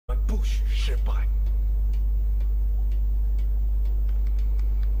就许失败。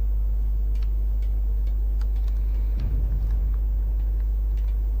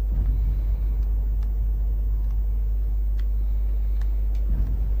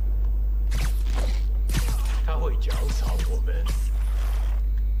他会奖赏我们。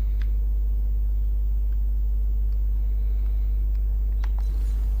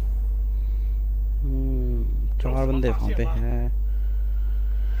 4 बंदे वहां पे हैं।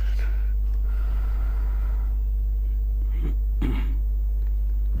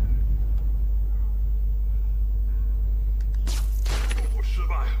我失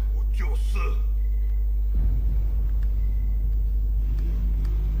败，我就死。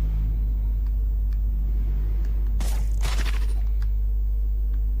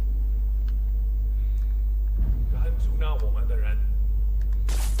敢阻挠我们的人，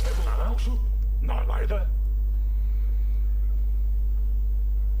哪是哪来的？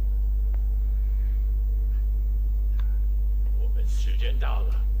 时间到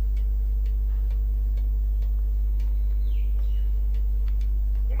了，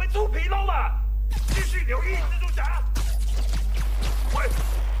我们出纰漏了，继续留意蜘蛛侠。喂，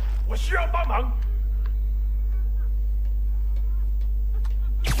我需要帮忙。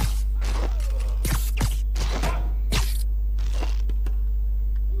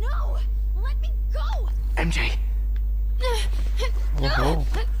No, let me go. MJ。哦。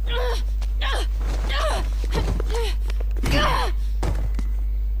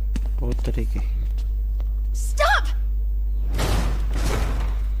 बहुत तरीके। Stop!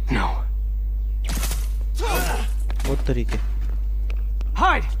 No. बहुत तरीके।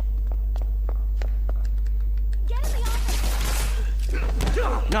 Hide. Get in the office.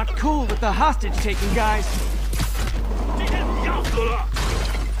 Not cool with the hostage taking, guys.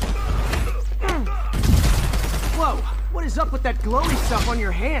 Whoa! What is up with that glowy stuff on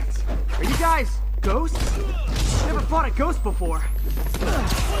your hands? Are you guys ghosts? Never fought a ghost before.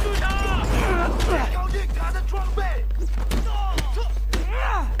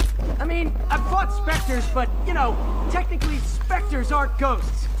 I mean, I've fought specters, but, you know, technically specters aren't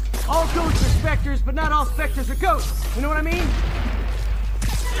ghosts. All ghosts are specters, but not all specters are ghosts. You know what I mean?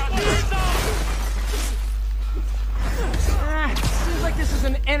 Seems like this is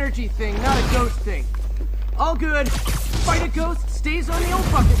an energy thing, not a ghost thing. All good. Fight a ghost stays on the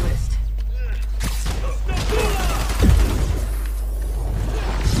old bucket list.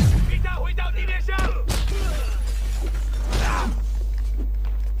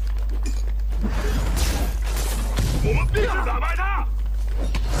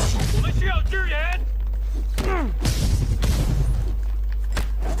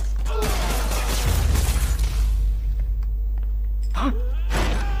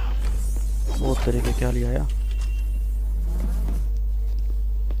 बहुत तरीके क्या लिया यार?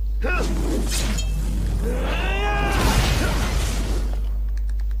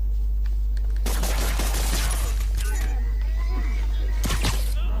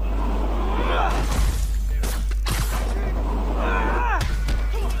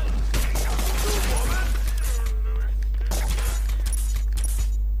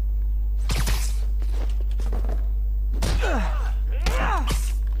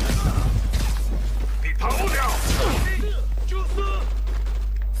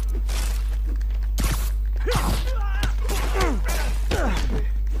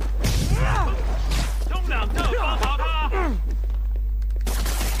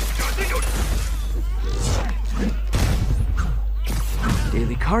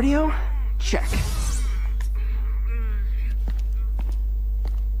 Daily cardio? Check.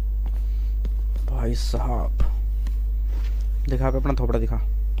 भाई साहब दिखा पे अपना थोपड़ा दिखा.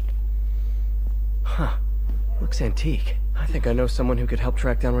 Huh. Looks antique. I think I know someone who could help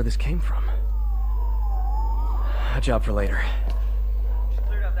track down where this came from. A job for later.